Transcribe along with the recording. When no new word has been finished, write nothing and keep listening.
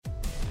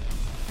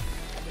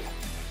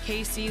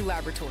KC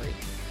Laboratory.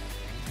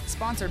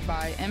 Sponsored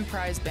by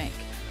Emprise Bank.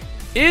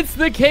 It's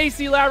the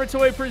KC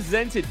Laboratory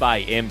presented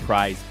by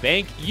Emprise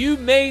Bank. You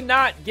may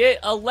not get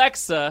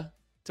Alexa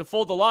to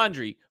fold the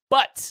laundry,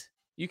 but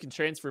you can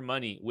transfer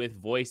money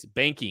with voice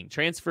banking.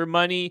 Transfer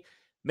money,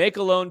 make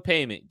a loan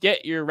payment,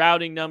 get your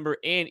routing number,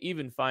 and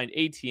even find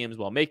ATMs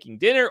while making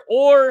dinner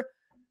or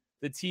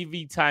the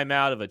TV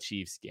timeout of a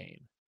Chiefs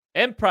game.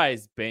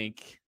 Emprise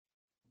Bank,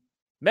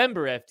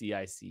 member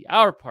FDIC,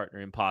 our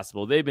partner in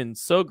Possible. They've been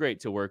so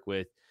great to work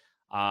with.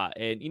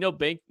 And,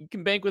 you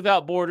can bank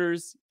without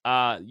borders.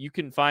 You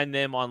can find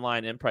them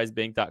online,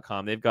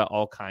 emprisebank.com. They've got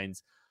all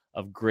kinds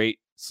of great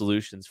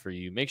solutions for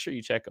you. Make sure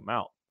you check them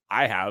out.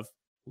 I have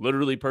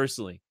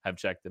personally have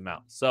checked them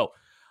out. So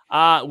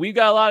we've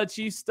got a lot of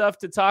Chiefs stuff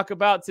to talk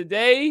about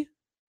today.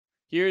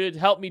 Here to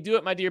help me do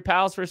it, my dear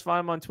pals. First, find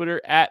them on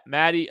Twitter at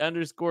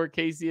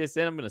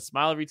Maddie_KCSN. I'm going to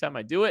smile every time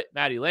I do it.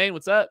 Maddie Lane,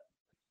 what's up?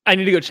 I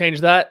need to go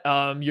change that.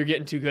 You're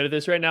getting too good at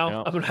this right now.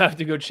 No. I'm going to have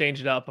to go change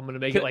it up. I'm going to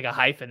make it like a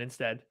hyphen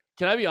instead.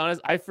 Can I be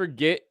honest? I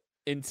forget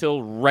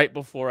until right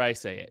before I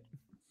say it.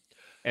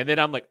 And then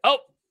I'm like, oh,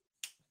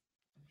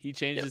 he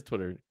changed his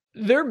Twitter.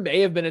 There may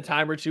have been a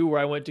time or two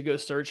where I went to go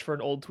search for an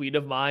old tweet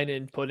of mine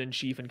and put in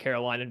Chief and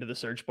Caroline into the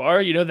search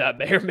bar. That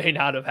may or may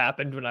not have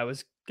happened when I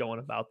was going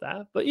about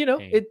that. But,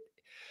 it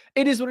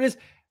is what it is.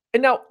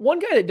 And now, one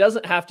guy that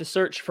doesn't have to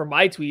search for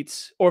my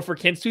tweets or for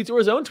Kent's tweets or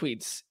his own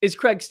tweets is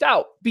Craig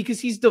Stout, because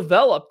he's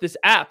developed this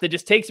app that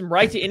just takes him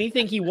right to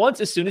anything he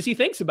wants as soon as he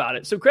thinks about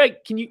it. So, Craig,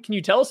 can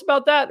you tell us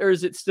about that, or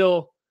is it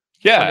still?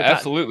 Yeah,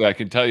 absolutely. I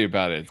can tell you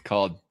about it. It's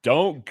called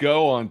Don't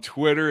Go on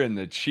Twitter in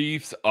the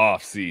Chiefs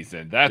Off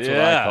Season. That's what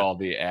I call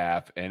the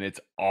app, and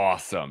it's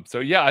awesome. So,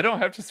 yeah, I don't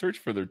have to search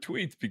for their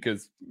tweets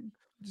because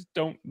I just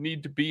don't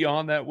need to be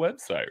on that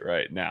website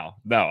right now.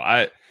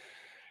 No,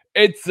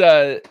 it's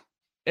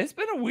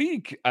been a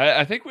week.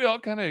 I think we all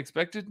kind of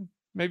expected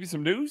maybe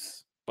some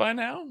news by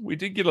now. We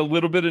did get a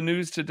little bit of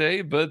news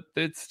today, but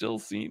it still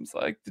seems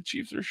like the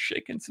Chiefs are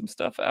shaking some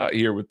stuff out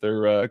here with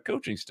their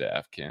coaching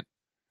staff, Kent.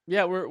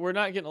 Yeah, we're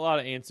not getting a lot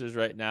of answers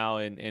right now,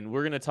 and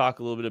we're going to talk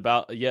a little bit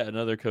about yet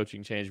another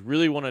coaching change.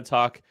 Really want to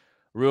talk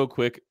real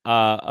quick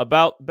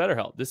about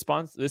BetterHelp. This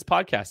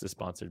podcast is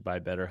sponsored by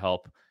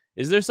BetterHelp.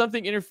 Is there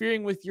something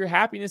interfering with your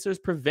happiness or is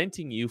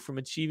preventing you from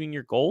achieving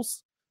your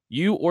goals?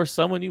 You or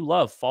someone you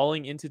love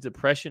falling into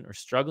depression or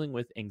struggling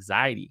with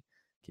anxiety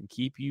can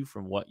keep you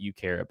from what you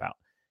care about.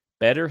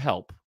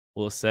 BetterHelp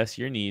will assess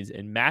your needs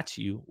and match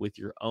you with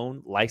your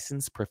own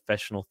licensed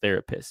professional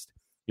therapist.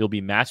 You'll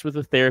be matched with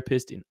a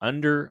therapist in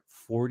under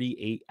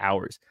 48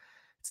 hours.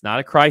 It's not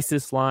a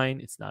crisis line.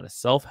 It's not a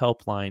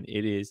self-help line.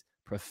 It is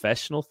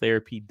professional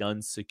therapy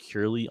done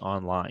securely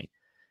online.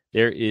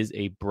 There is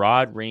a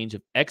broad range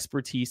of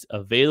expertise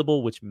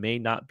available, which may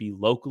not be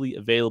locally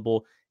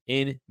available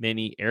in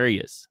many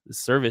areas. The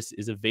service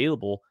is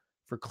available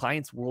for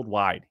clients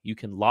worldwide. You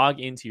can log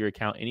into your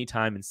account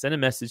anytime and send a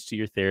message to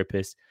your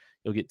therapist.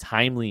 You'll get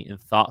timely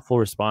and thoughtful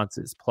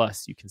responses.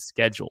 Plus, you can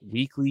schedule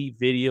weekly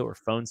video or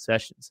phone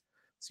sessions,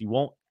 so you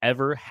won't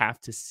ever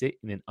have to sit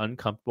in an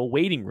uncomfortable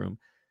waiting room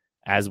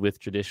as with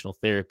traditional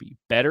therapy.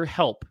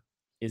 BetterHelp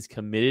is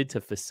committed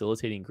to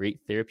facilitating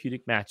great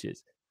therapeutic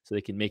matches so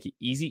they can make it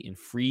easy and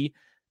free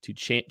to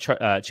change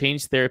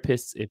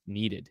therapists if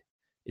needed.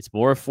 It's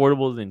more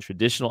affordable than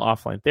traditional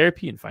offline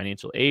therapy, and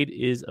financial aid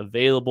is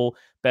available.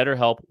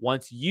 BetterHelp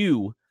wants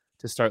you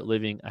to start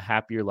living a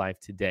happier life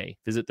today.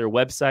 Visit their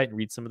website and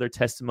read some of their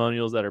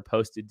testimonials that are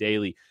posted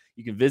daily.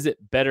 You can visit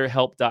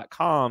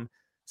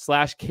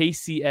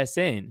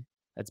betterhelp.com/KCSN.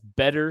 That's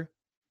better,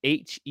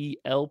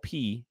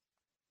 HELP,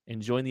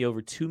 and join the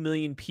over 2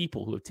 million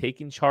people who have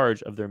taken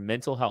charge of their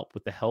mental health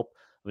with the help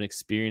of an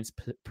experienced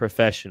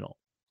professional.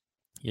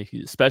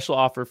 Special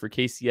offer for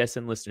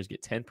KCSN listeners.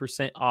 Get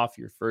 10% off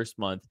your first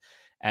month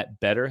at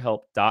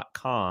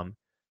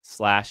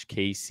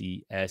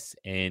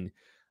betterhelp.com/KCSN.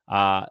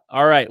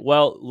 All right.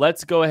 Well,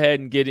 let's go ahead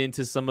and get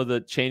into some of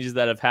the changes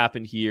that have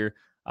happened here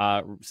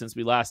since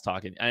we last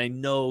talked. And I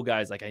know,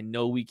 guys, I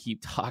know we keep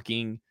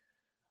talking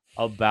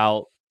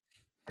about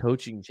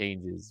coaching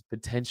changes,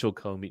 potential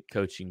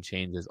coaching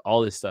changes,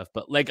 all this stuff,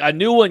 but a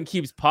new one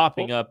keeps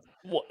popping up.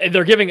 Well, and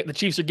the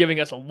Chiefs are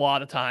giving us a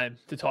lot of time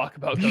to talk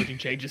about coaching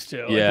changes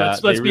too. Yeah,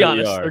 let's be really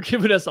honest. are. They're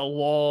giving us a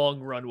long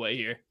runway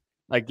here.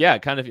 Matt, I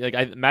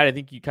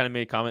think you kind of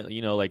made a comment,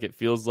 it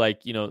feels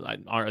like,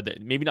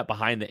 maybe not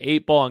behind the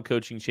eight ball on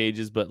coaching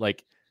changes, but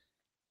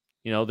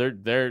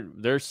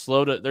they're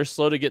slow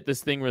to get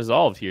this thing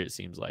resolved here. It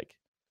seems like.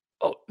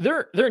 Oh,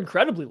 they're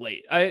incredibly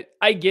late. I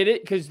get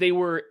it, because they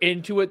were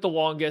into it the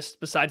longest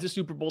besides the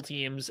Super Bowl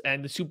teams,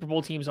 and the Super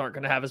Bowl teams aren't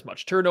going to have as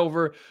much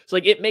turnover. So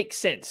it makes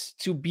sense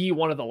to be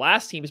one of the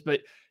last teams,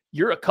 but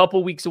you're a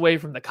couple weeks away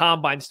from the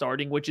combine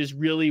starting, which is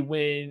really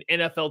when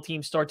NFL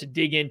teams start to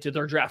dig into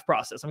their draft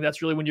process. I mean,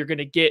 that's really when you're going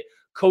to get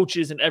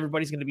coaches and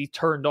everybody's going to be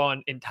turned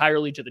on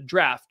entirely to the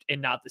draft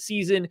and not the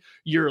season.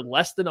 You're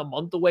less than a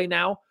month away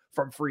now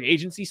from free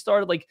agency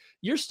started.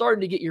 You're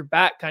starting to get your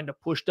back kind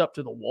of pushed up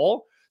to the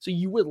wall. So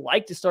you would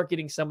like to start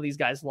getting some of these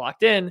guys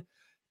locked in.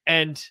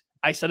 And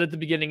I said at the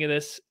beginning of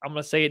this, I'm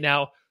going to say it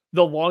now,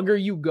 the longer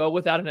you go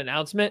without an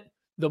announcement,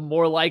 the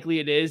more likely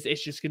it is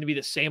it's just going to be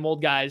the same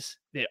old guys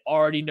that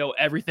already know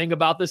everything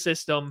about the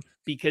system,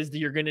 because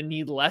you're going to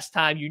need less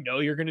time. You know,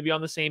 you're going to be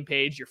on the same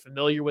page. You're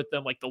familiar with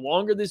them. Like, the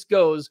longer this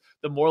goes,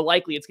 the more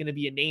likely it's going to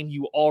be a name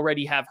you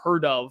already have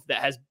heard of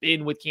that has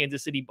been with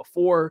Kansas City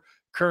before,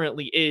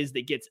 currently is,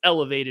 that gets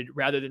elevated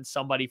rather than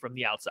somebody from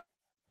the outside.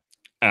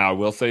 And I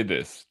will say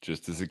this,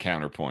 just as a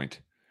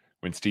counterpoint.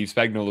 When Steve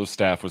Spagnuolo's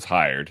staff was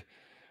hired,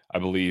 I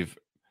believe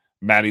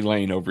Maddie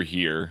Lane over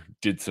here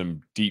did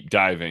some deep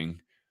diving,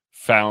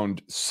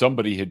 found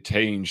somebody had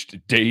changed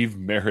Dave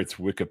Merritt's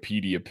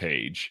Wikipedia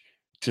page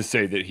to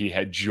say that he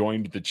had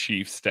joined the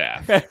Chiefs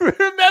staff. I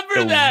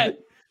remember So that.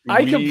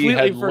 I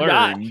completely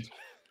forgot. learned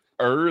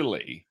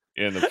early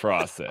in the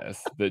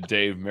process that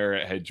Dave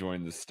Merritt had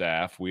joined the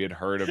staff. We had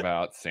heard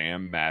about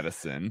Sam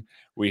Madison.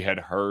 We had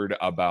heard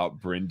about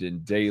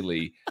Brendan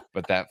Daly,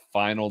 but that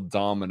final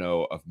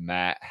domino of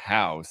Matt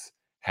House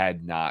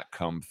had not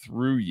come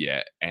through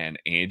yet. And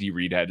Andy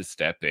Reid had to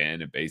step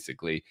in and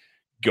basically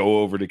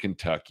go over to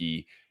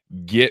Kentucky,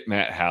 get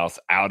Matt House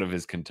out of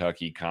his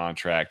Kentucky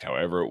contract,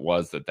 however it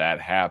was that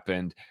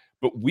happened.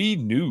 But we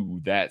knew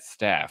that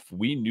staff.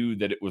 We knew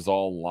that it was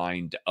all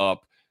lined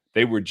up.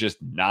 They were just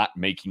not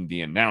making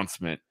the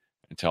announcement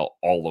until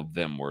all of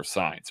them were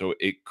signed. So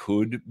it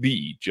could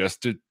be,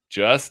 just to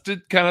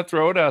kind of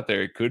throw it out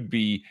there, it could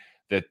be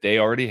that they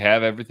already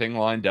have everything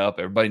lined up.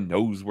 Everybody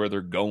knows where they're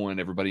going.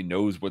 Everybody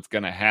knows what's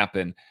going to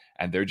happen.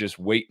 And they're just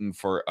waiting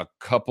for a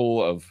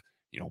couple of,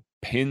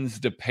 pins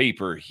to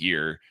paper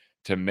here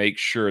to make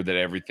sure that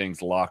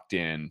everything's locked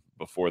in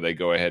before they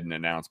go ahead and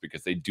announce,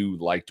 because they do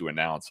like to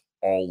announce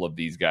all of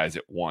these guys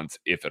at once,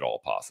 if at all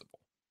possible.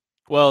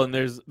 Well, and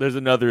there's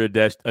another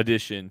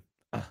addition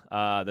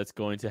that's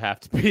going to have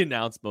to be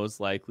announced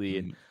most likely.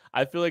 And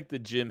I feel like the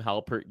Jim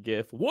Halpert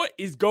gif, what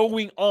is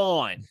going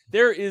on?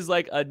 There is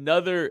like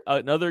another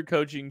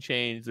coaching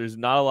change. There's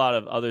not a lot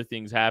of other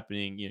things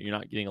happening. You're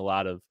not getting a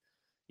lot of,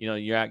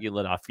 you're not getting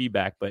a lot of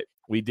feedback, but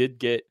we did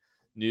get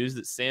news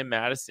that Sam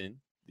Madison,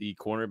 the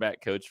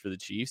cornerback coach for the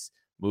Chiefs,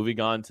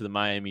 moving on to the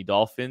Miami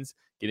Dolphins,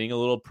 getting a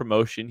little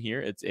promotion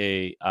here. It's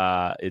a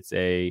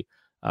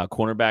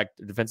cornerback,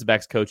 defensive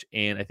backs coach,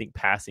 and I think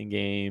passing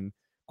game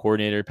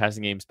coordinator,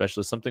 passing game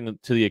specialist, something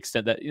to the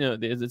extent that,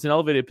 it's an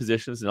elevated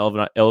position. It's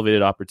an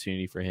elevated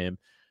opportunity for him.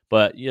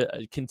 But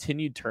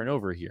continued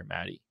turnover here,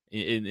 Maddie,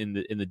 in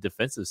the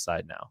defensive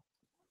side now.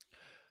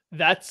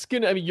 That's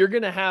you're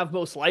gonna have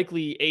most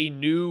likely a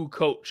new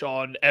coach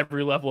on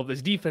every level of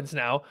this defense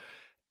now.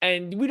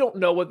 And we don't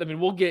know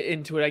we'll get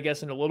into it, I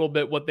guess, in a little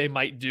bit, what they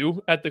might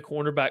do at the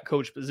cornerback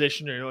coach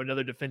position, or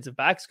another defensive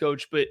backs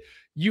coach. But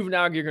you're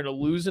going to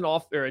lose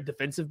a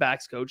defensive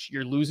backs coach.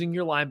 You're losing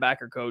your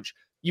linebacker coach.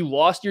 You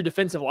lost your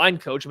defensive line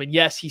coach.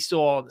 Yes, he's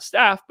still on the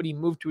staff, but he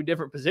moved to a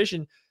different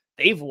position.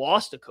 They've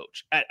lost a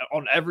coach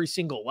on every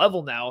single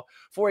level now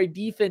for a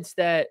defense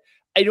that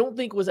I don't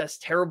think was as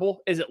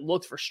terrible as it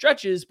looked for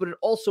stretches, but it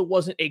also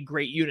wasn't a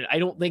great unit. I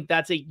don't think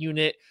that's a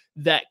unit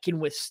that can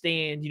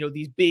withstand,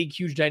 these big,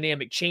 huge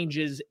dynamic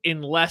changes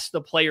unless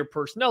the player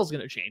personnel is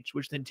going to change,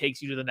 which then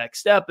takes you to the next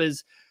step.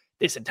 Is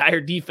this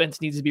entire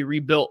defense needs to be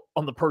rebuilt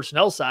on the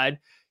personnel side.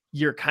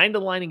 You're kind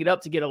of lining it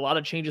up to get a lot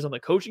of changes on the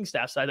coaching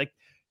staff side. Like,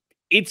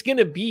 it's going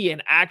to be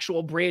an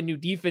actual brand new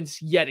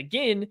defense yet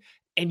again.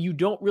 And you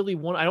don't really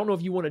I don't know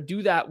if you want to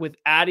do that with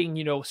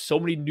adding, so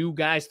many new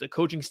guys to the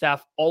coaching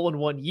staff all in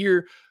 1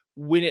 year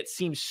when it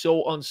seems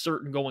so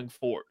uncertain going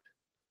forward.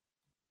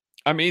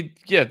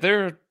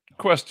 There are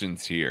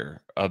questions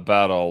here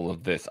about all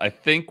of this. I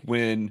think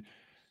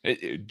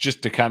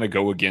just to kind of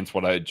go against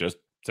what I just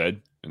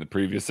said in the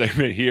previous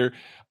segment here,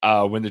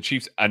 when the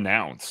Chiefs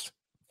announced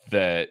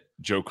that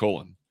Joe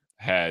Cullen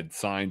had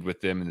signed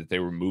with them and that they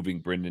were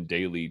moving Brendan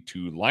Daly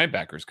to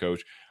linebackers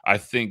coach, I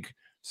think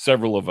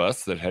several of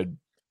us that had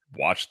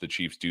watched the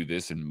Chiefs do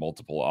this in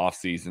multiple off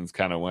seasons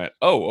kind of went,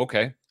 oh,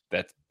 okay,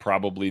 that's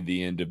probably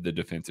the end of the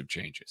defensive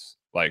changes.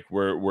 Like,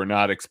 we're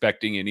not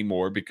expecting any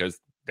more because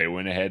they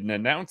went ahead and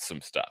announced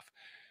some stuff.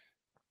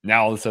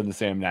 Now all of a sudden the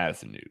Sam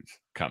Madison news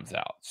comes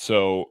out.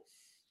 So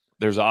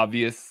there's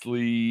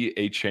obviously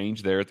a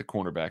change there at the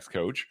cornerbacks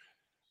coach.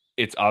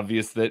 It's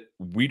obvious that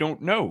we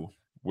don't know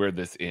where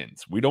this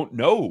ends. We don't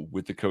know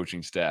with the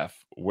coaching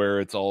staff where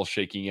it's all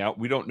shaking out.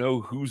 We don't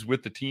know who's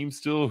with the team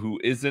still, who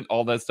isn't,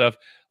 all that stuff.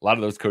 A lot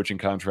of those coaching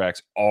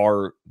contracts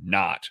are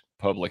not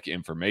public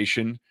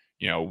information.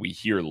 We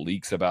hear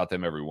leaks about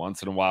them every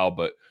once in a while,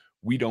 but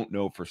we don't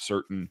know for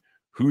certain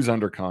who's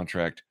under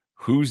contract,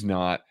 who's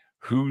not,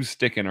 who's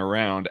sticking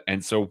around.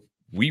 And so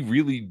we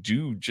really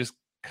do just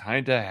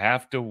kind of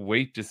have to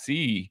wait to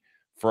see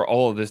for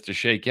all of this to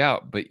shake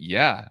out. But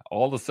yeah,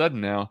 all of a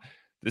sudden now,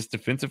 this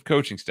defensive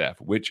coaching staff,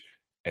 which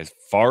as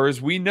far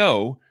as we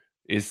know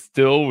is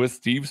still with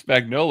Steve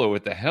Spagnuolo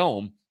at the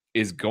helm,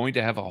 is going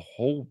to have a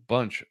whole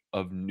bunch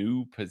of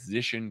new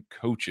position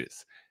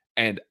coaches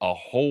and a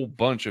whole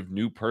bunch of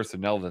new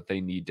personnel that they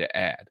need to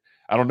add.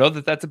 I don't know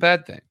that that's a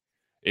bad thing.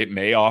 It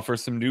may offer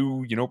some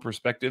new,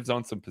 perspectives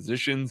on some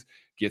positions,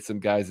 get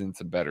some guys in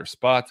some better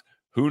spots.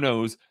 Who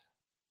knows?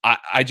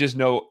 I just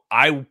know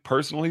I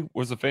personally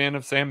was a fan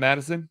of Sam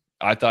Madison.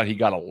 I thought he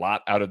got a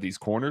lot out of these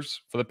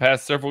corners for the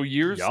past several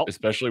years,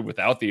 especially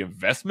without the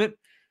investment.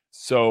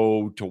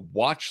 So to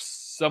watch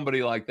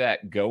somebody like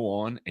that go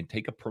on and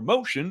take a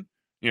promotion,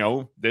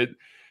 that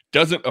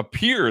doesn't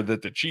appear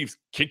that the Chiefs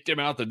kicked him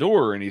out the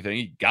door or anything.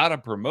 He got a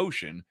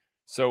promotion.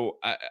 So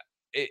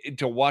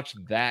to watch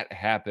that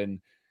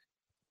happen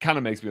kind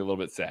of makes me a little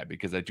bit sad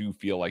because I do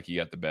feel like he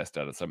got the best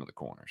out of some of the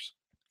corners.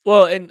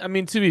 Well, and I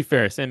mean, to be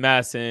fair, Sam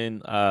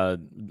Madison,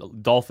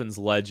 Dolphins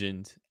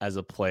legend as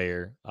a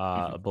player,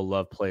 a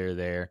beloved player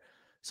there.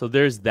 So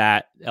there's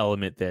that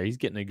element there. He's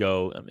getting to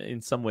go, in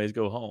some ways,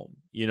 go home,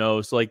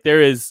 So like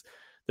there's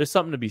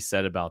something to be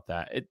said about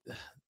that.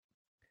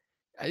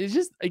 It's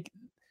just like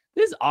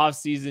this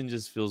offseason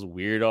just feels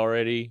weird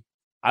already.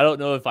 I don't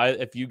know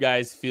if you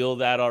guys feel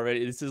that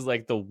already. This is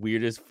like the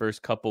weirdest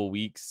first couple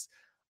weeks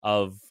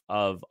of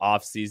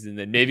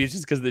offseason, and maybe it's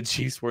just because the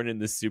Chiefs weren't in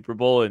the Super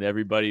Bowl and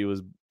everybody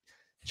was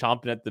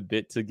chomping at the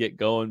bit to get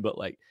going, but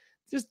like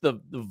just the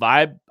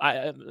vibe.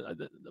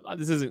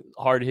 This isn't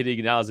hard hitting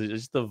analysis.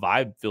 It's just the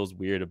vibe feels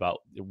weird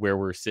about where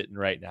we're sitting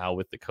right now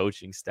with the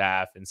coaching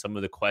staff and some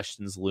of the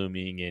questions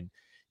looming, and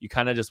you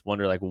kind of just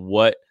wonder like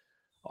what's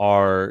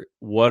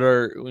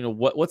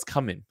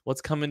coming?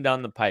 What's coming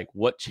down the pike?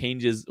 What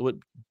changes? What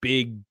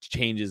big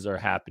changes are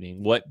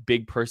happening? What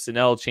big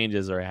personnel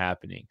changes are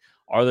happening?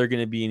 Are there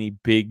going to be any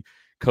big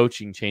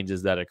coaching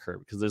changes that occur?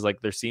 Because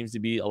there seems to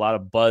be a lot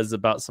of buzz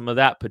about some of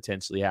that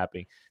potentially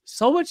happening.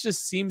 So much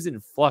just seems in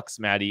flux,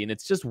 Maddie, and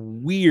it's just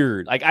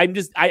weird. Like I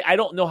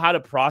don't know how to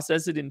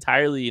process it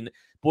entirely. And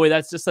boy,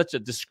 that's just such a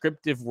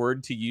descriptive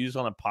word to use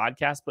on a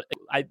podcast. But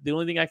the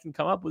only thing I can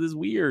come up with is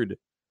weird.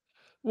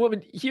 Well, I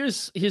mean,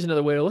 here's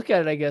another way to look at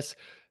it, I guess.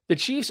 The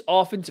Chiefs'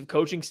 offensive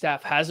coaching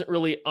staff hasn't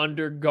really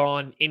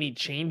undergone any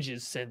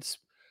changes since.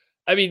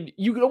 I mean,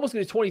 you could almost go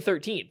to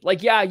 2013.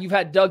 Like, yeah, you've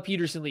had Doug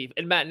Peterson leave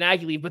and Matt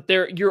Nagy leave, but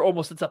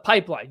it's a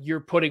pipeline. You're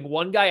putting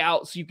one guy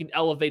out so you can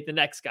elevate the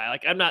next guy.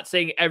 Like, I'm not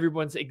saying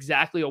everyone's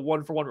exactly a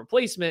 1-for-1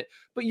 replacement,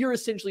 but you're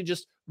essentially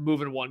just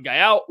moving one guy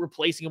out,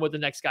 replacing him with the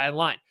next guy in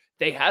line.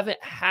 They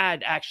haven't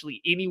had actually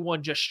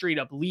anyone just straight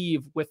up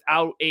leave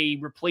without a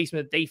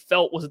replacement they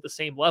felt was at the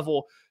same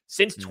level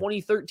since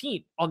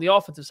 2013 on the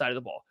offensive side of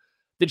the ball.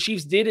 The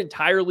Chiefs did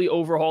entirely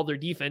overhaul their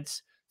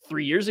defense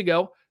 3 years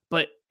ago,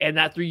 but in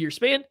that 3-year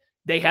span,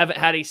 they haven't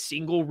had a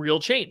single real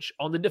change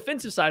on the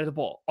defensive side of the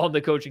ball on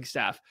the coaching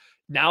staff.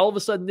 Now, all of a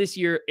sudden this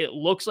year, it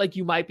looks like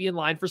you might be in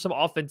line for some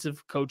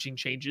offensive coaching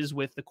changes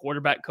with the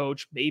quarterback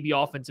coach, maybe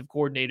offensive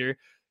coordinator.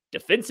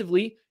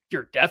 Defensively,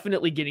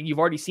 you've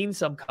already seen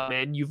some come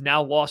in. You've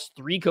now lost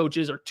 3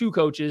 coaches or 2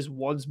 coaches.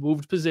 One's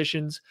moved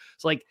positions.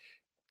 It's like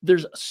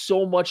there's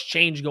so much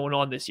change going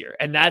on this year.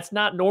 And that's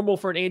not normal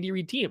for an Andy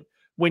Reid team.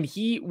 When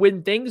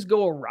things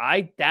go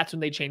awry, that's when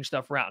they change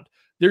stuff around.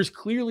 There's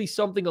clearly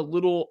something a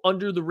little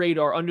under the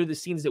radar, under the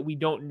scenes that we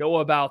don't know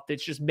about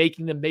that's just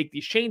making them make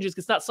these changes.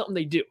 It's not something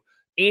they do.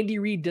 Andy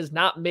Reid does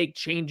not make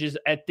changes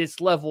at this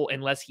level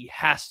unless he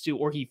has to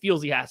or he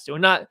feels he has to.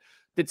 And not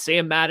that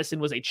Sam Madison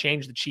was a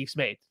change the Chiefs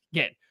made.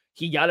 Again,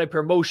 he got a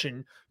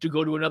promotion to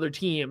go to another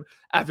team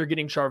after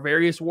getting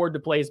Charvarius Ward to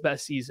play his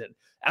best season,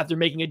 after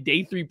making a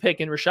day 3 pick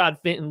and Rashad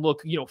Fenton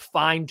look,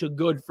 fine to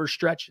good for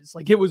stretches.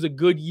 Like, it was a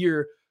good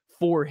year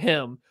for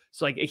him.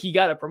 So like he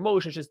got a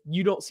promotion. It's just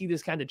you don't see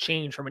this kind of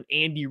change from an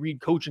Andy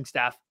Reid coaching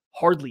staff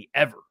hardly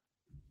ever.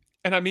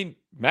 And I mean,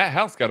 Matt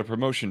House got a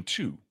promotion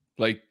too.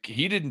 Like,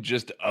 he didn't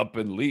just up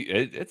and leave.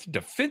 It's a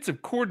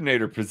defensive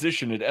coordinator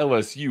position at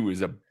LSU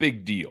is a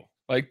big deal.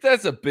 Like,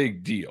 that's a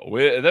big deal.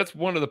 That's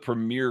one of the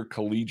premier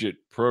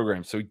collegiate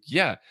programs. So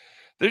yeah,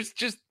 there's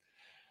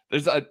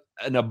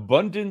an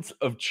abundance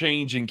of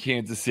change in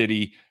Kansas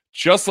City,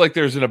 just like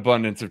there's an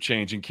abundance of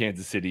change in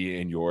Kansas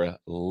City in your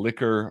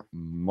liquor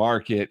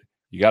market.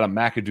 You got a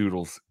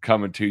Macadoodles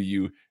coming to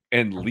you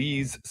in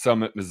Lee's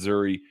Summit,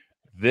 Missouri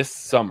this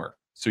summer.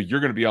 So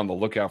you're going to be on the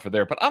lookout for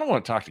there. But I don't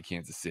want to talk to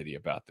Kansas City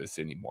about this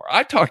anymore.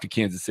 I talk to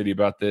Kansas City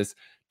about this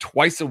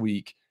twice a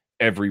week,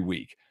 every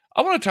week.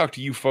 I want to talk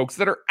to you folks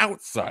that are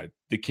outside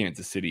the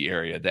Kansas City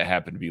area that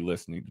happen to be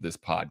listening to this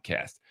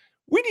podcast.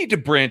 We need to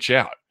branch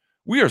out.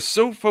 We are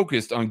so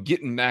focused on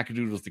getting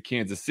Macadoodles to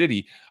Kansas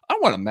City. I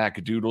want a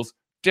Macadoodles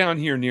down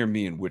here near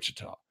me in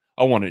Wichita.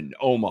 I want it in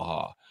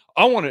Omaha.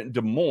 I want it in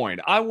Des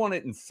Moines. I want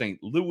it in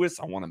St. Louis.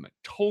 I want them in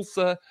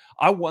Tulsa.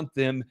 I want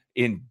them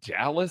in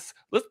Dallas.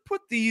 Let's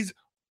put these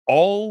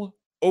all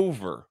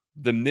over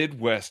the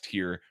Midwest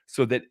here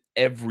so that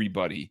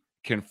everybody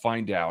can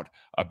find out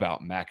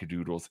about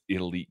Macadoodles'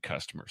 elite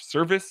customer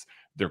service,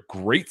 their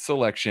great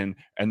selection,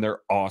 and their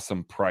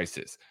awesome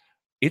prices.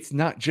 It's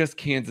not just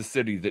Kansas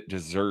City that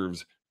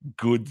deserves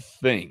good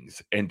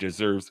things and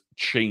deserves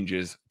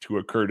changes to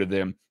occur to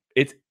them.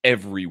 It's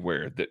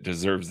everywhere that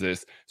deserves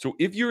this. So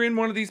if you're in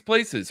one of these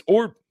places,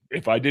 or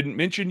if I didn't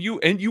mention you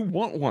and you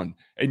want one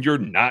and you're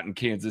not in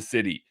Kansas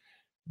City,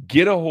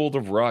 get a hold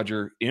of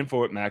Roger,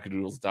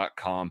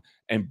 info@macadoodles.com,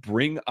 and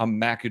bring a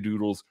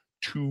Macadoodles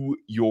to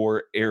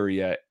your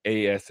area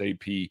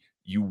ASAP.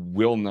 You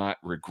will not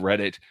regret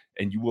it,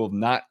 and you will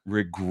not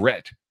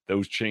regret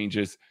those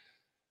changes.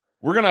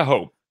 We're going to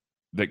hope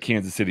that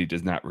Kansas City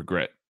does not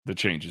regret the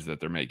changes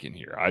that they're making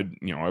here. I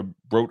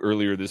wrote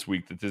earlier this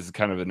week that this is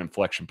kind of an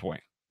inflection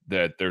point,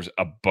 that there's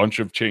a bunch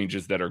of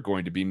changes that are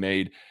going to be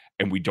made,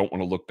 and we don't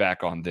want to look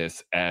back on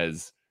this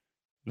as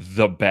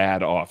the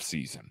bad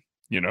offseason,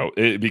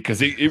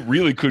 because it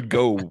really could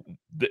go,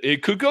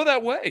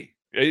 that way.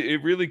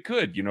 It really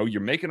could.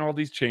 You're making all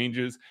these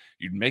changes,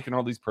 you're making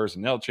all these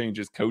personnel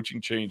changes, coaching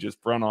changes,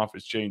 front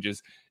office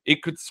changes.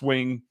 It could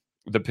swing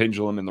the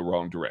pendulum in the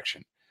wrong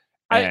direction.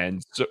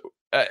 And so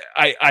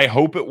I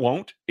hope it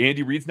won't.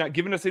 Andy Reid's not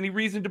giving us any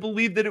reason to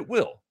believe that it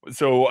will.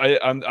 So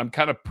I'm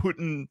kind of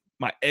putting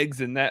my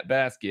eggs in that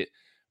basket,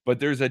 but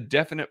there's a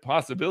definite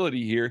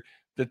possibility here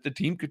that the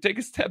team could take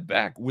a step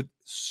back with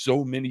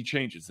so many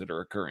changes that are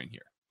occurring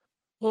here.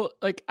 Well,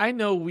 I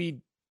know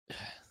we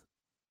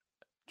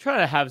try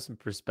to have some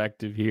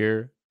perspective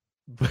here,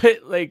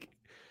 but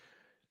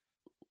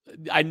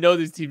I know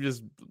this team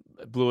just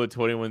blew a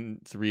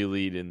 21-3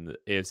 lead in the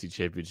AFC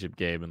Championship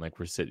game, and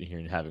we're sitting here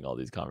and having all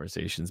these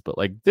conversations, but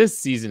this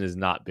season has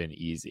not been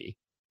easy.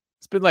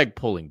 It's been like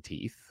pulling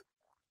teeth.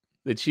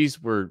 The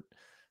Chiefs were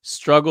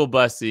struggle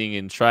busting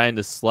and trying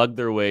to slug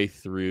their way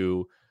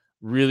through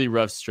really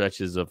rough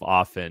stretches of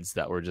offense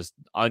that were just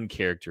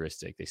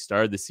uncharacteristic. They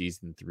started the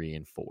season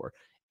 3-4.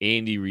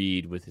 Andy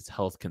Reid with his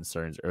health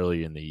concerns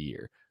early in the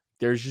year.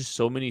 There's just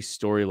so many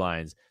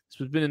storylines. This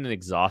has been an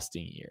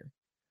exhausting year.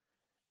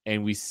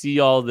 And we see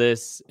all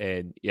this,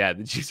 and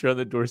the Chiefs are on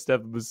the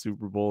doorstep of the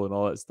Super Bowl and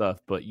all that stuff.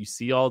 But you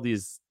see all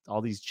these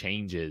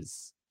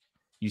changes.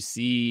 You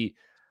see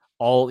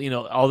all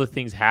the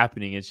things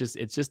happening. It's just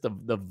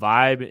the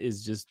vibe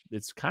is just,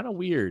 it's kind of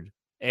weird.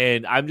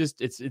 And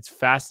it's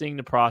fascinating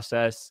to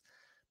process,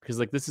 because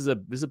this is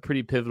a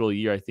pretty pivotal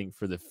year, I think,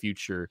 for the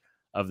future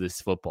of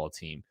this football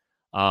team.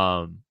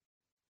 Because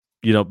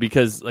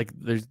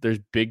there's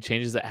big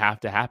changes that have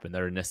to happen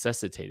that are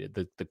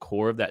necessitated. The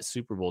core of that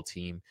Super Bowl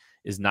team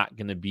is not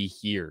going to be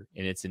here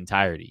in its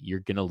entirety. You're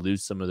going to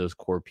lose some of those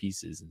core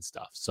pieces and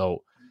stuff.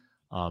 So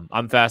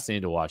I'm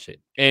fascinated to watch it.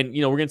 And,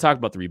 we're going to talk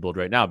about the rebuild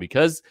right now,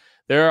 because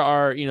there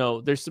are,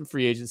 there's some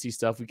free agency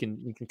stuff. We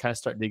can kind of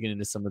start digging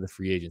into some of the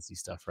free agency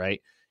stuff.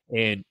 Right.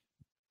 And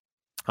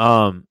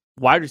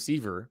wide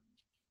receiver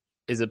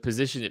is a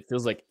position, it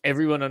feels like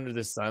everyone under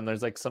the sun,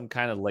 there's some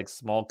kind of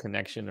small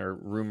connection or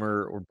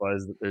rumor or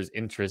buzz that there's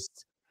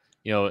interest,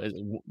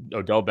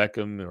 Odell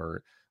Beckham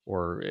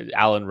or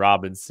Allen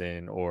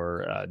Robinson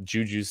or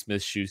Juju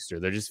Smith-Schuster.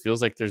 There just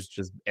feels like there's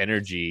just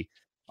energy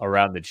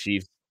around the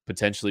Chiefs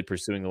potentially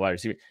pursuing the wide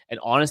receiver. And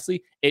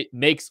honestly, it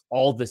makes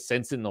all the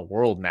sense in the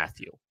world,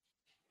 Matthew.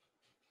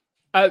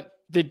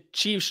 The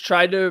Chiefs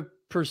tried to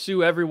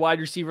pursue every wide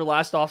receiver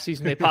last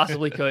offseason they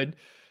possibly could.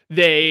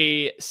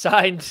 They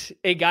signed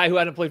a guy who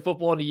hadn't played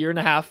football in a year and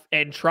a half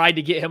and tried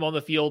to get him on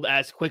the field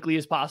as quickly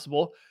as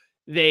possible.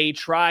 They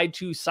tried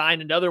to sign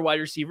another wide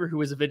receiver who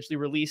was eventually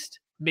released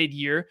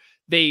mid-year.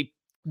 They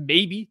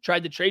maybe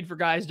tried to trade for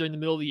guys during the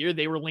middle of the year.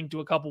 They were linked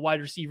to a couple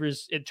wide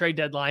receivers at trade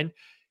deadline.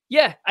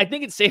 Yeah, I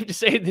think it's safe to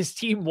say this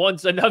team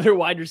wants another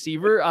wide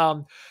receiver.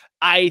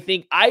 I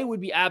think I would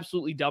be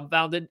absolutely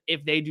dumbfounded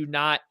if they do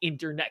not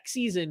enter next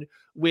season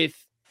with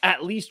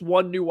at least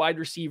one new wide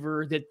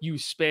receiver that you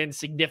spend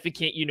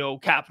significant,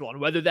 capital on,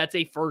 whether that's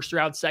a first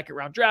round, second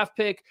round draft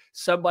pick,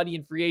 somebody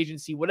in free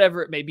agency,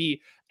 whatever it may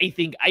be.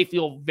 I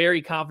feel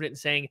very confident in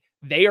saying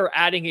they are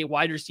adding a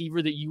wide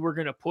receiver that you were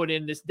going to put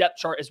in this depth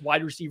chart as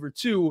wide receiver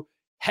 2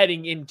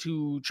 heading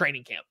into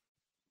training camp.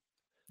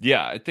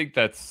 Yeah, I think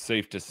that's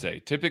safe to say.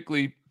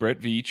 Typically, Brett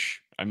Veach,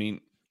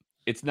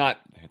 it's not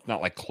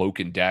like cloak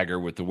and dagger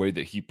with the way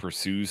that he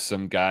pursues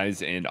some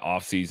guys in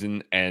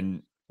offseason,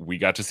 and we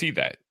got to see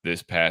that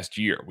this past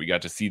year. We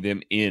got to see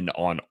them in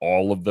on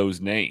all of those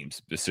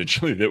names,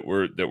 essentially, that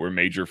were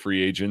major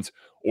free agents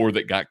or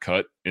that got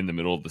cut in the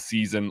middle of the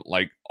season.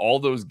 All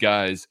those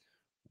guys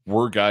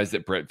were guys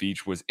that Brett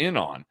Veach was in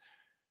on.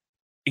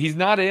 He's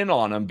not in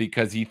on them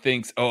because he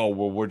thinks, oh,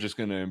 well, we're just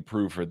going to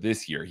improve for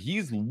this year.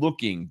 He's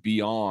looking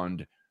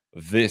beyond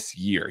this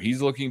year.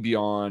 He's looking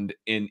beyond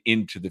and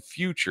into the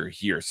future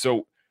here.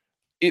 So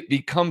it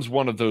becomes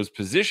one of those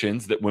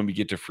positions that when we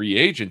get to free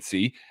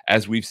agency,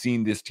 as we've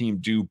seen this team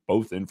do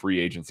both in free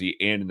agency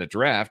and in the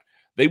draft,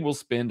 they will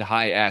spend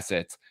high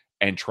assets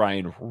and try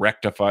and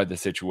rectify the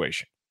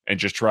situation and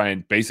just try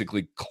and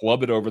basically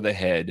club it over the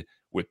head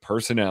with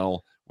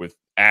personnel, with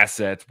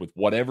assets, with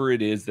whatever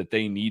it is that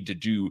they need to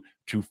do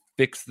to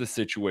fix the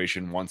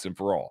situation once and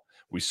for all.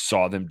 We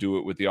saw them do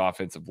it with the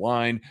offensive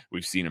line.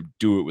 We've seen them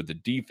do it with the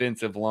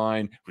defensive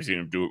line. We've seen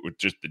them do it with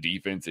just the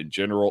defense in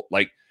general.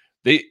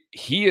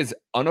 He is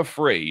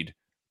unafraid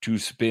to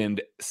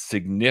spend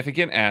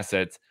significant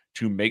assets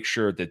to make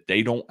sure that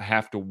they don't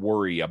have to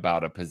worry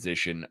about a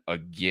position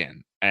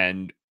again.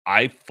 And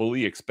I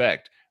fully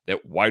expect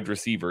that wide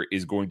receiver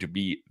is going to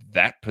be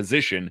that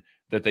position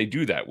that they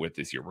do that with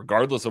this year.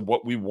 Regardless of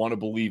what we want to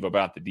believe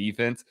about the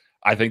defense,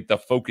 I think the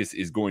focus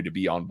is going to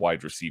be on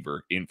wide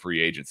receiver in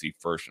free agency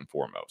first and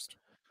foremost.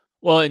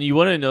 Well, and you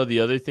want to know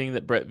the other thing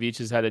that Brett Veach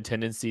has had a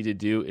tendency to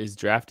do is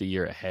draft a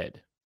year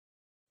ahead.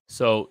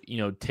 So,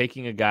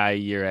 taking a guy a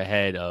year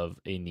ahead of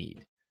a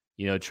need,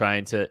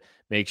 trying to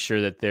make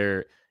sure that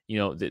they're,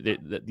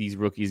 that these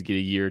rookies get a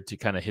year to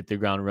kind of hit the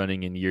ground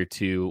running in year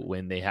 2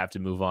 when they have to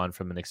move on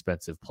from an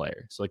expensive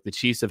player. So like the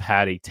Chiefs have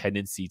had a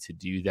tendency to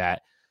do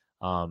that.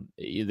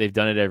 They've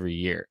done it every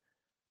year.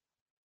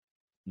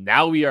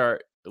 Now we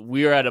are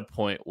at a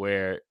point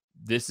where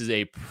this is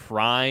a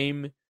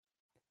prime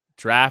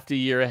draft a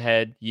year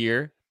ahead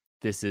year.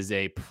 This is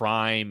a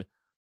prime,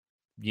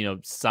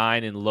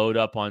 sign and load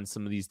up on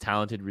some of these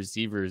talented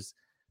receivers.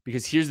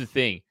 Because here's the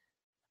thing.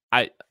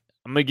 I'm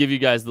going to give you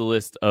guys the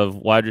list of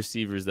wide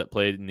receivers that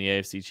played in the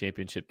AFC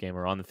Championship game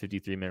or on the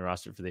 53-man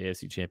roster for the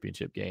AFC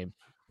Championship game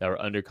that were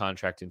under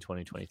contract in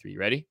 2023.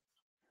 Ready?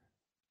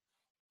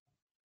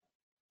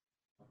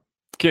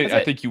 Okay,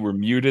 I think you were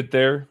muted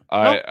there.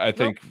 Nope, I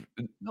think.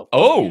 Nope,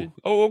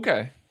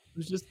 Okay. It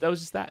was just that.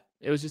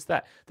 It was just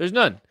that. There's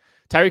none.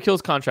 Tyreek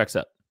Hill's contract's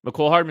up.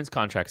 McCole Hardman's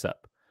contract's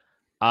up.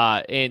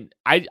 And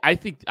I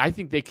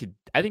think they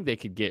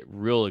could get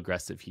real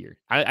aggressive here.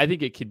 I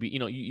think it could be,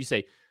 you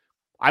say,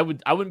 I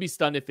wouldn't be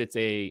stunned if it's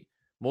a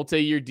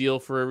multi-year deal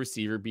for a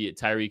receiver, be it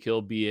Tyreek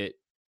Hill, be it,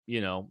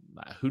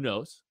 who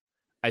knows?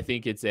 I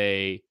think it's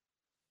a,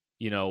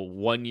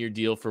 1-year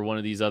deal for one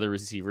of these other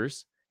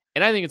receivers.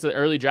 And I think it's an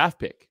early draft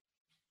pick.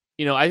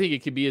 I think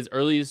it could be as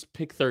early as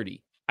pick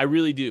 30. I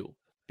really do.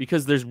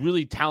 Because there's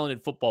really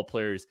talented football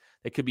players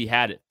that could be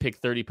had at pick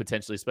 30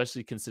 potentially,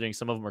 especially considering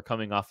some of them are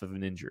coming off of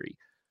an injury.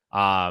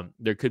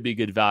 There could be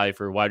good value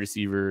for a wide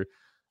receiver,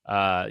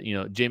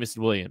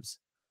 Jameson Williams,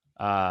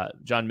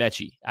 John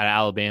Mechie out of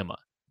Alabama,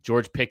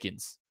 George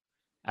Pickens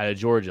out of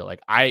Georgia.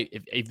 Like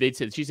if they'd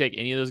said she take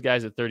any of those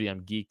guys at 30,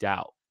 I'm geeked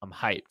out. I'm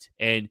hyped.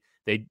 And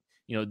they,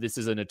 this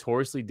is a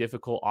notoriously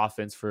difficult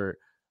offense for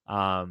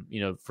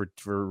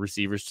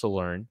receivers to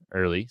learn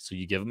early. So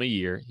you give them a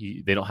year.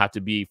 They don't have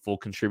to be full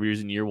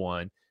contributors in year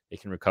 1. They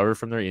can recover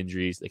from their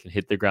injuries. They can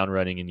hit the ground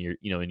running in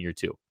year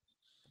 2.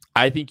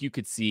 I think you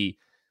could see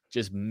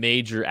just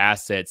major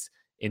assets,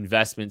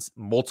 investments,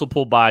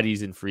 multiple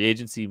bodies in free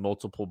agency,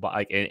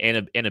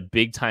 and a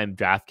big time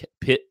draft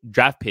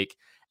pick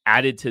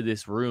added to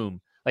this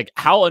room. Like,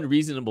 how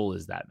unreasonable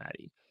is that,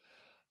 Maddie?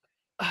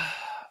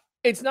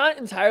 It's not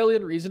entirely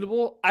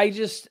unreasonable. I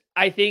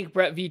think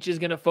Brett Veach is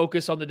going to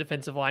focus on the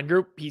defensive line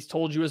group. He's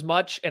told you as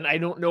much, and I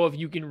don't know if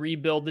you can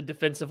rebuild the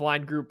defensive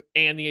line group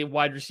and the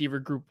wide receiver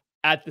group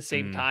at the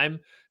same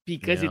time,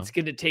 because it's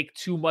going to take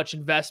too much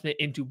investment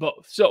into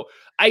both. So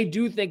I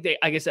do think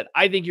like I said,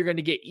 I think you're going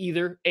to get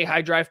either a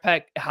high draft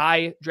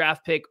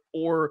pick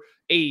or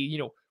a,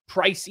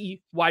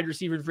 pricey wide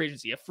receiver in free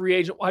agency, a free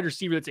agent wide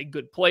receiver that's a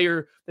good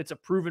player, that's a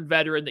proven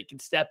veteran that can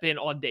step in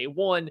on day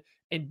one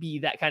and be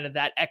that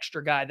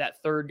extra guy, that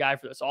third guy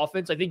for this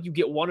offense. I think you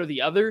get one or the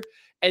other.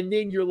 And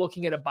then you're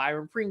looking at a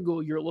Byron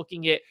Pringle. You're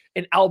looking at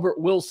an Albert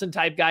Wilson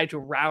type guy to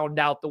round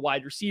out the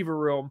wide receiver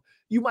room.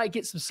 You might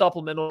get some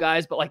supplemental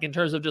guys, but like in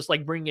terms of just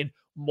like bringing in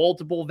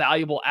multiple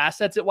valuable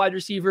assets at wide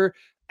receiver,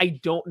 I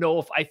don't know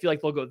if I feel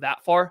like they'll go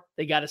that far.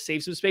 They got to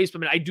save some space.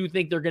 But I do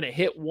think they're going to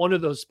hit one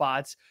of those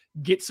spots,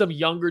 get some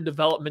younger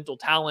developmental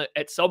talent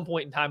at some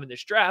point in time in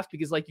this draft.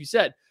 Because like you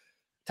said,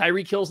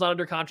 Tyreek Hill's not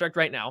under contract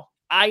right now.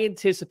 I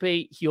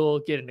anticipate he'll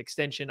get an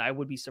extension. I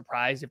would be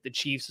surprised if the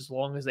Chiefs, as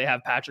long as they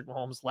have Patrick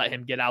Mahomes, let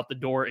him get out the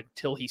door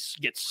until he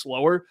gets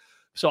slower.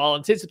 So I'll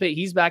anticipate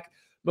he's back.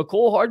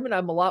 McCole Hardman,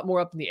 I'm a lot more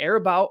up in the air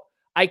about.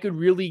 I could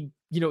really,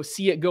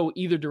 see it go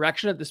either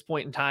direction at this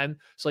point in time.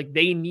 So like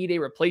they need a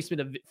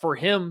replacement for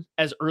him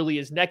as early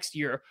as next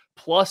year.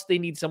 Plus they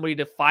need somebody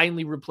to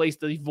finally replace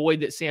the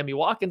void that Sammy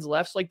Watkins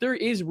left. So like there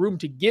is room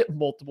to get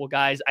multiple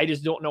guys. I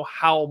just don't know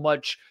how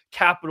much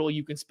capital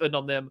you can spend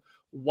on them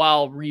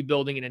while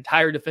rebuilding an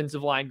entire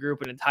defensive line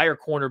group, an entire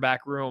cornerback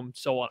room,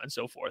 so on and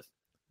so forth.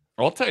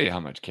 I'll tell you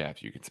how much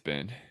cap you can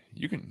spend.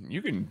 You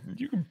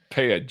can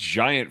pay a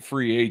giant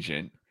free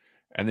agent,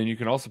 and then you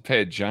can also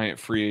pay a giant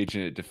free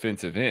agent at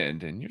defensive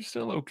end, and you're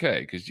still okay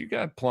because you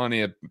got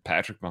plenty of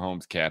Patrick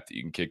Mahomes cap that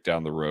you can kick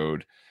down the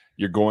road.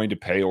 You're going to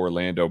pay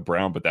Orlando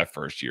Brown, but that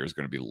first year is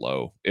going to be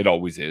low. It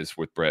always is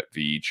with Brett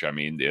Veach. I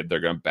mean, they're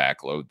going to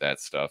backload that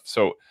stuff.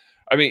 So,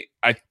 I mean,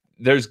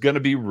 there's going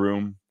to be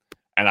room.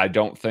 And I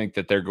don't think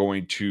that they're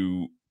going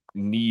to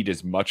need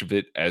as much of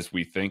it as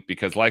we think,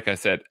 because like I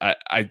said,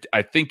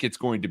 I think it's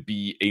going to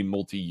be a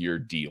multi-year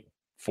deal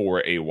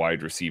for a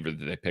wide receiver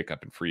that they pick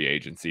up in free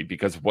agency,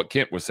 because of what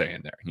Kent was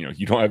saying there.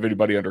 You don't have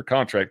anybody under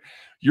contract.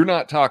 You're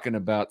not talking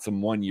about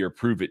some 1-year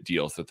prove it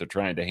deals that they're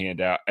trying to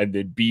hand out and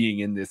then being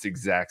in this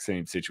exact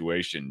same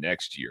situation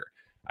next year.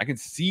 I can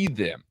see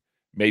them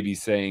maybe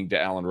saying to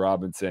Allen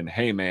Robinson,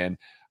 hey man,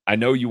 I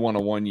know you want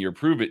a 1-year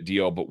prove it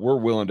deal, but we're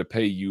willing to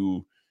pay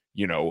you,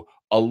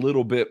 a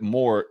little bit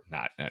more,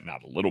 not a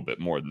little bit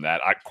more than that,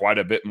 quite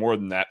a bit more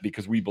than that,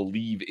 because we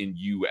believe in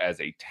you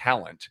as a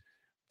talent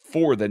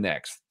for the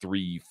next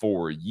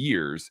 3-4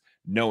 years,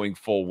 knowing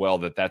full well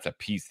that that's a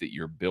piece that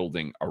you're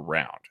building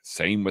around.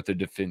 Same with the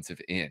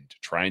defensive end,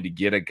 trying to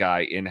get a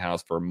guy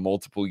in-house for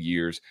multiple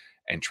years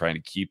and trying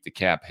to keep the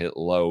cap hit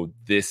low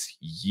this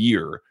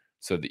year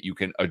so that you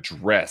can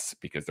address,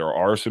 because there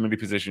are so many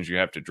positions you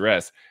have to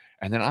address.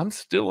 And then I'm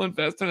still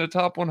investing a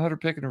top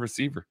 100 pick in a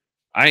receiver.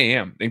 I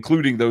am,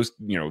 including those,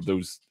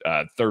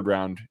 third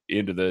round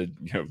into the,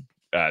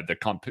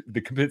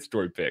 the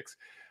compensatory picks.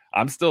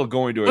 I'm still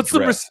going to put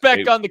some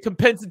respect on the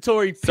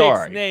compensatory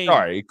picks name.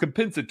 Sorry,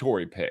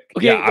 compensatory pick.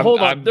 Okay, hold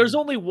on. There's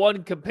only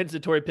one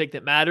compensatory pick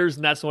that matters,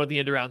 and that's the one at the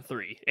end of round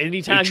 3.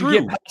 Anytime you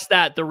get past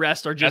that, the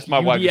rest are just that's my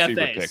wide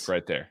receiver UDFAs. pick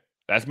right there.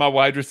 That's my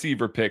wide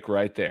receiver pick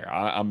right there.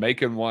 I'm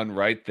making one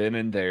right then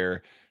and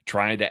there,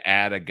 trying to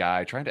add a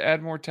guy, trying to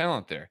add more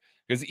talent there.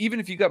 Because even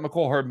if you got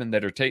McCole Hardman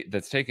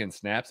that's taking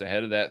snaps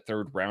ahead of that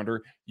third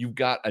rounder, you've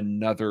got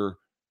another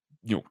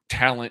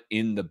talent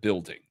in the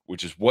building,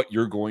 which is what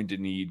you're going to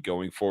need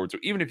going forward. So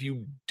even if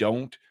you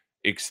don't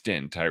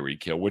extend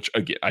Tyreek Hill, which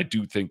again, I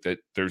do think that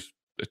there's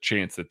a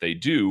chance that they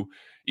do,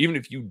 even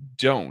if you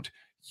don't,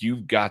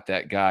 you've got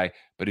that guy.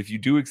 But if you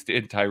do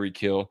extend Tyreek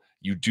Hill,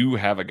 you do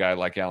have a guy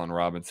like Allen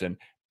Robinson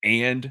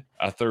and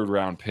a third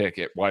round pick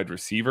at wide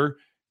receiver,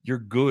 you're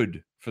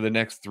good for the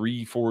next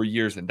 3-4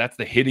 years. And that's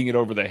the hitting it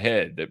over the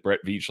head that Brett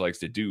Veach likes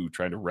to do,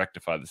 trying to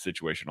rectify the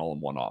situation all in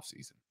one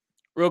offseason.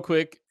 Real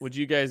quick, would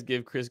you guys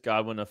give Chris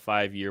Godwin a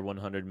 5-year,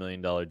 $100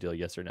 million deal?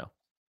 Yes or no?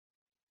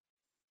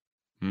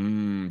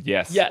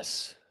 Yes.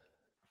 Yes.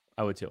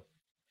 I would too.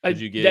 Would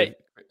you give?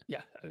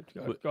 Yeah.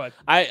 Go ahead.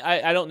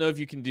 I don't know if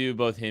you can do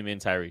both him and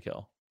Tyreek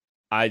Hill.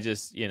 I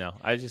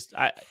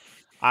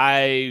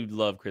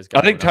love Chris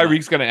Godwin. I think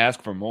Tyreek's going to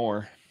ask for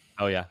more.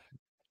 Oh yeah.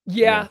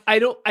 Yeah. I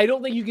don't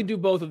think you can do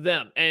both of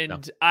them. And no.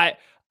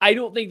 I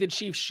don't think the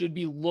Chiefs should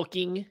be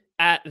looking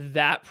at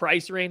that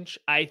price range.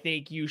 I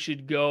think you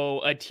should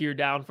go a tier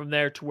down from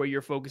there to where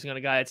you're focusing on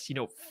a guy that's,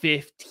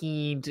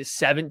 15 to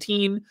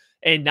 17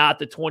 and not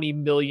the 20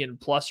 million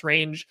plus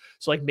range.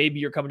 So like maybe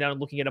you're coming down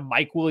and looking at a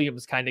Mike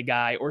Williams kind of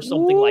guy or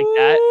something like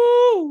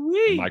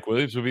that. Mike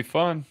Williams would be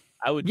fun.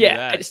 I would do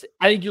that.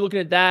 I think you're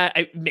looking at that.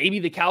 Maybe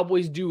the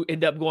Cowboys do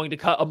end up going to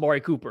cut Amari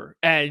Cooper.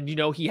 And,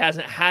 he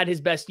hasn't had his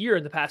best year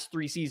in the past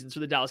 3 seasons for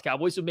the Dallas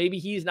Cowboys. So maybe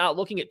he's not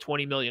looking at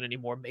 20 million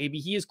anymore. Maybe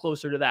he is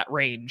closer to that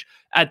range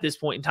at this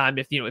point in time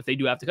if they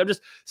do have to cut.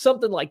 Just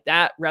something like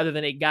that rather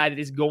than a guy that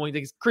is going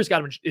to – Chris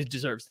Godwin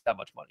deserves that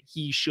much money.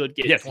 He should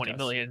get 20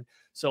 million.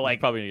 So he's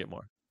probably going to get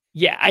more.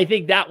 Yeah, I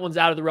think that one's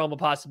out of the realm of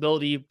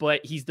possibility,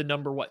 but he's the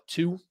number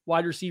 2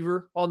 wide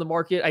receiver on the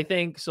market, I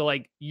think. So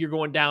like you're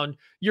going down,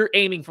 you're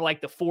aiming for like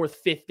the 4th,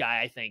 5th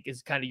guy, I think,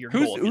 is kind of your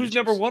goal. Who's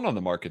number 1 on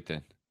the market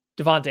then?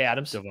 Davante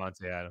Adams.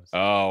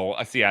 Oh,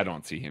 I see. I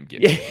don't see him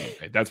getting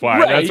paid. That's why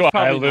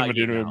I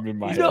limited him in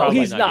my No,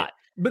 he's not.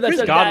 But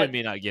Chris Godwin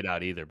may not get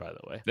out either, by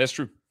the way. That's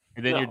true.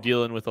 And then you're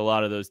dealing with a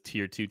lot of those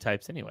tier 2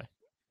 types anyway.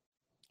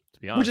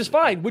 Which is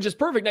fine, which is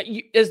perfect. Now,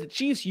 as the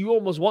Chiefs, you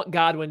almost want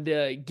Godwin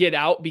to get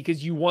out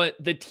because you want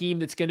the team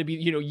that's going to be,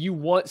 you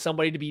want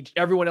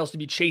everyone else to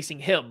be chasing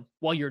him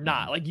while you're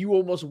not. Like you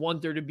almost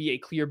want there to be a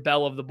clear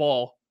bell of the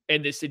ball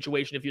in this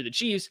situation if you're the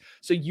Chiefs.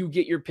 So you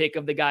get your pick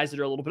of the guys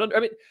that are a little bit under. I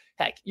mean,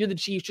 heck, you're the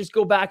Chiefs. Just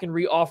go back and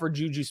re-offer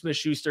Juju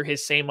Smith-Schuster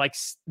his same like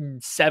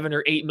 $7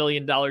 or $8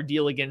 million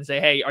deal again and say,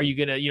 hey, are you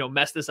going to,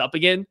 mess this up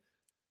again?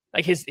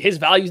 Like his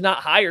value's not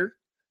higher.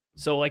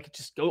 So, like,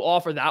 just go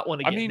offer that one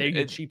again. They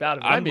get cheap out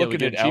of it. I'm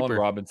looking at Allen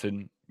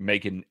Robinson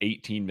making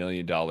 $18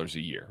 million a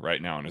year right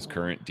now in his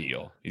current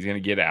deal. He's going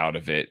to get out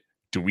of it.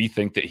 Do we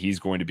think that he's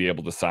going to be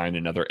able to sign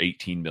another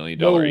 $18 million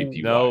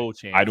APY? No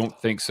chance. I don't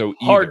think so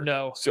either. Hard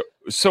no.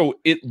 So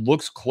it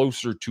looks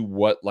closer to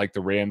what, like,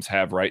 the Rams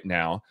have right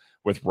now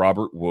with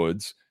Robert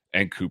Woods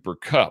and Cooper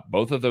Kupp.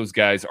 Both of those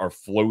guys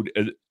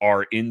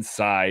are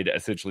inside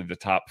essentially the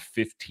top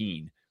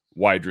 15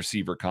 wide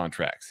receiver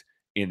contracts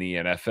in the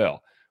NFL.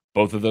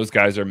 Both of those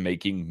guys are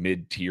making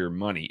mid-tier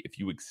money. If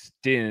you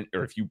extend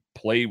or if you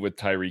play with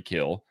Tyreek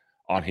Hill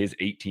on his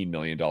 $18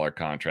 million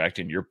contract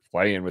and you're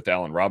playing with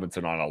Allen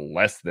Robinson on a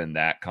less than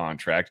that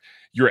contract,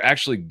 you're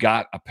actually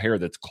got a pair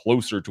that's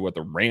closer to what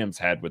the Rams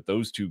had with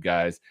those two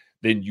guys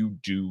than you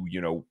do,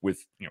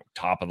 with,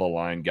 top of the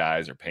line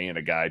guys or paying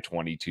a guy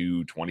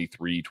 $22,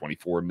 $23,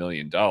 $24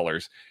 million.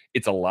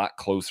 It's a lot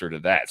closer to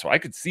that. So I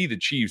could see the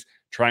Chiefs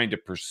trying to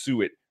pursue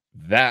it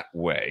that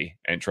way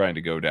and trying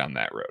to go down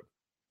that road.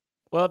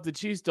 Well, if the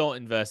Chiefs don't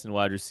invest in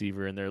wide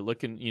receiver and they're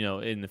looking,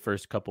 in the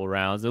first couple of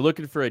rounds, they're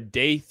looking for a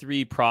day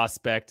 3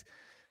 prospect.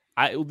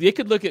 They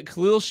could look at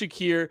Khalil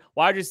Shakir,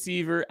 wide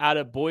receiver out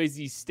of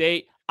Boise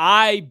State.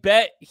 I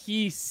bet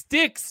he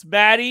sticks,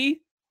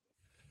 Maddie.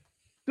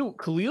 Dude,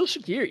 Khalil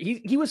Shakir,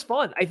 he was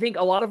fun. I think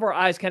a lot of our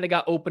eyes kind of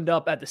got opened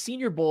up at the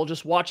Senior Bowl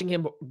just watching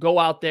him go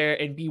out there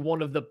and be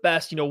one of the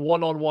best,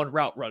 one-on-one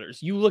route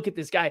runners. You look at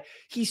this guy,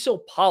 he's so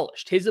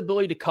polished. His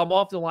ability to come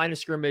off the line of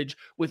scrimmage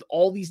with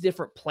all these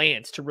different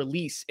plans to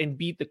release and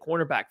beat the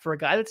cornerback. For a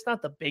guy that's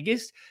not the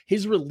biggest,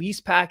 his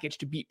release package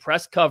to beat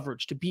press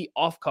coverage, to beat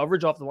off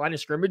coverage off the line of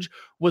scrimmage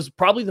was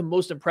probably the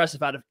most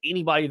impressive out of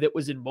anybody that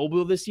was in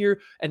Mobile this year.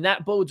 And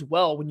that bodes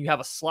well when you have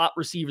a slot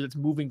receiver that's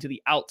moving to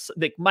the outside,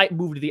 that might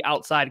move to the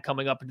outside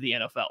coming up into the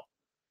NFL.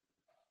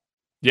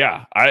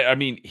 Yeah, I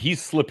mean,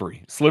 he's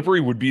slippery. Slippery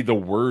would be the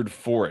word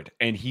for it,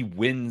 and he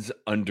wins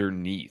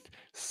underneath.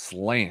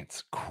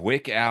 slants,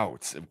 quick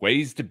outs,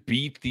 ways to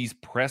beat these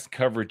press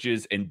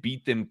coverages and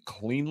beat them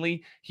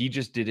cleanly. He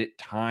just did it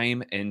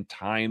time and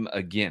time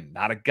again.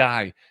 Not a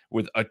guy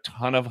with a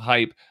ton of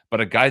hype, but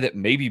a guy that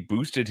maybe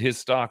boosted his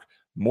stock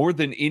more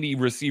than any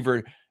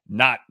receiver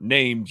not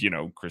named,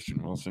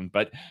 Christian Wilson,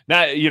 but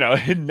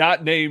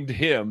not named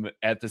him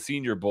at the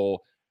Senior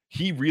Bowl.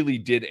 He really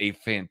did a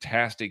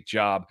fantastic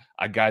job.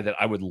 A guy that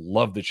I would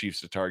love the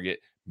Chiefs to target,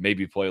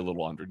 maybe play a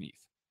little underneath.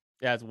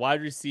 Yeah, it's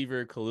wide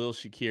receiver Khalil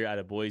Shakir out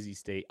of Boise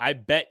State. I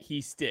bet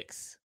he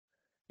sticks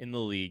in the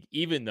league,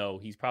 even though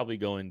he's probably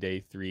going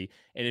day 3.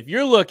 And if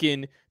you're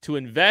looking to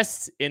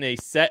invest in a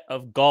set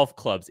of golf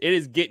clubs, it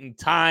is getting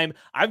time.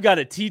 I've got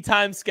a tee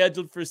time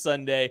scheduled for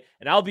Sunday,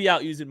 and I'll be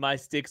out using my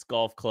Sticks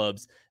golf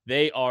clubs.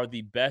 They are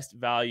the best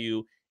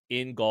value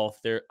in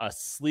golf. They're a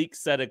sleek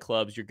set of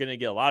clubs. You're going to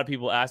get a lot of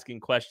people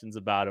asking questions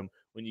about them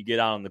when you get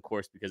out on the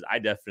course, because I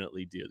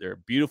definitely do. They're a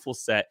beautiful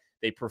set.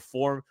 They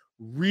perform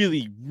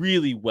really,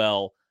 really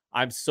well.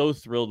 I'm so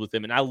thrilled with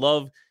them. And I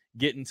love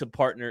getting to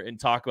partner and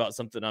talk about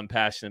something I'm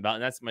passionate about.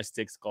 And that's my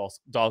Sticks golf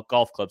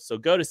club. So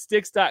go to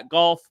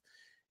sticks.golf,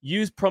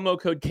 use promo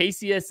code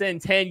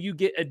KCSN10. You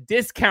get a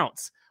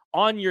discount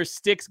on your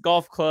Sticks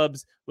golf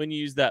clubs when you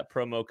use that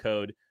promo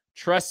code.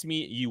 Trust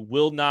me, you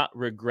will not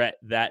regret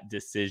that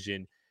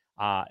decision.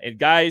 And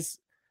guys,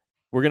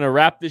 we're going to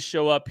wrap this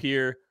show up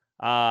here.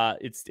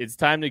 It's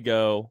time to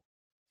go.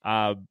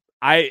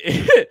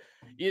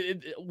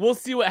 We'll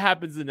see what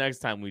happens the next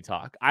time we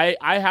talk. I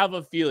have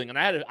a feeling, and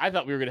I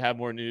thought we were going to have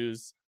more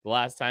news the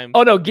last time.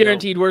 Oh no,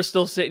 guaranteed. We're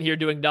still sitting here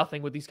doing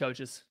nothing with these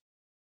coaches.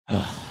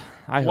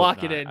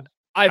 Lock it in.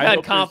 I've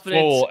had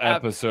confidence. Full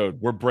episode.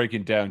 We're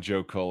breaking down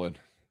Joe Cullen.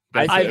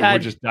 We're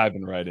just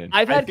diving right in.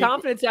 I've had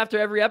confidence after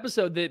every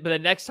episode that, but the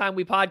next time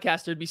we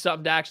podcast, there'd be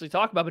something to actually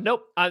talk about. But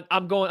nope,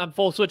 I'm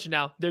full switching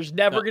now. There's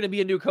never going to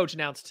be a new coach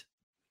announced.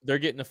 They're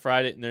getting a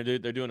Friday, and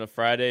they're doing a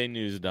Friday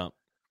news dump.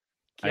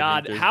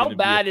 God, how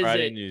bad is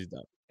it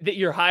that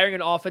you're hiring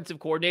an offensive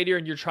coordinator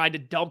and you're trying to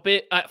dump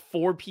it at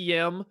 4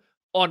 p.m.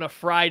 on a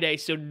Friday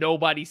so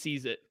nobody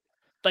sees it?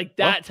 Like,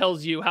 that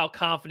tells you how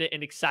confident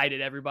and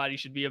excited everybody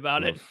should be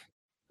about it.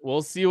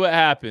 We'll see what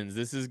happens.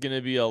 This is going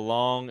to be a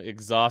long,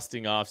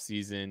 exhausting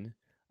offseason.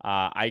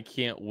 I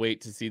can't wait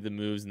to see the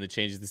moves and the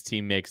changes this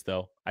team makes,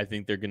 though. I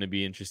think they're going to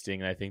be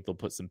interesting, and I think they'll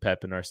put some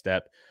pep in our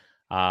step.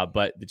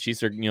 But the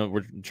Chiefs are,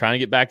 we're trying to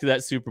get back to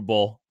that Super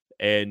Bowl.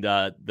 And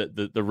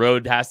the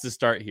road has to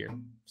start here.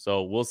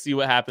 So we'll see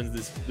what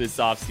happens this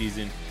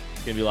offseason.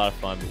 It's going to be a lot of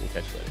fun, but we'll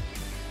catch you later.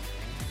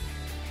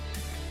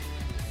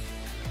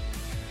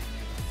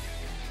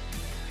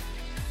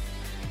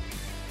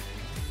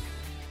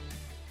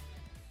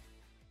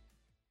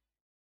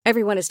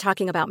 Everyone is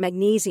talking about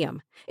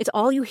magnesium. It's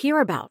all you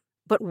hear about.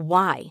 But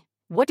why?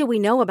 What do we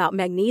know about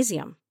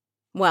magnesium?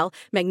 Well,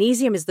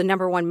 magnesium is the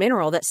 #1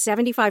 mineral that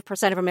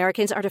 75% of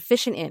Americans are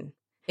deficient in.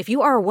 If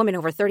you are a woman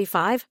over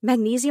 35,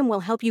 magnesium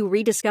will help you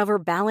rediscover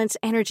balance,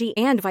 energy,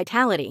 and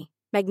vitality.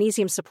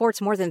 Magnesium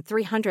supports more than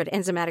 300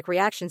 enzymatic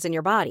reactions in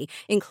your body,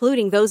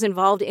 including those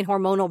involved in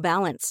hormonal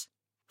balance.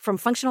 From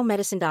functional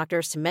medicine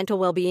doctors to mental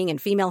well-being and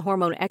female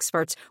hormone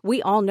experts,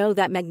 we all know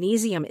that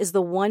magnesium is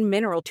the one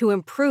mineral to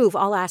improve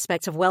all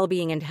aspects of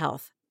well-being and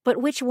health. But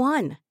which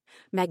one?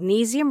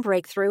 Magnesium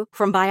Breakthrough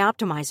from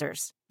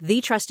Bioptimizers,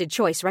 the trusted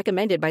choice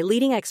recommended by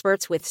leading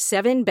experts with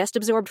 7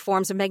 best-absorbed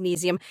forms of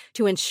magnesium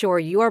to ensure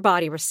your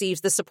body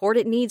receives the support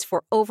it needs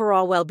for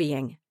overall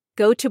well-being.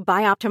 Go to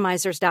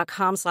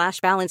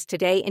bioptimizers.com/balance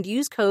today and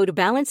use code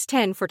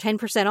BALANCE10 for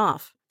 10%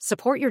 off.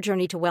 Support your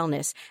journey to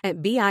wellness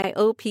at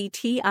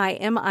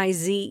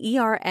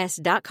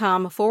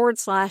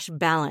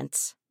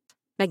bioptimizers.com/balance.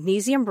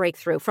 Magnesium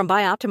Breakthrough from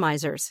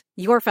Bioptimizers,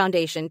 your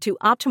foundation to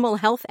optimal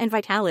health and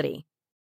vitality.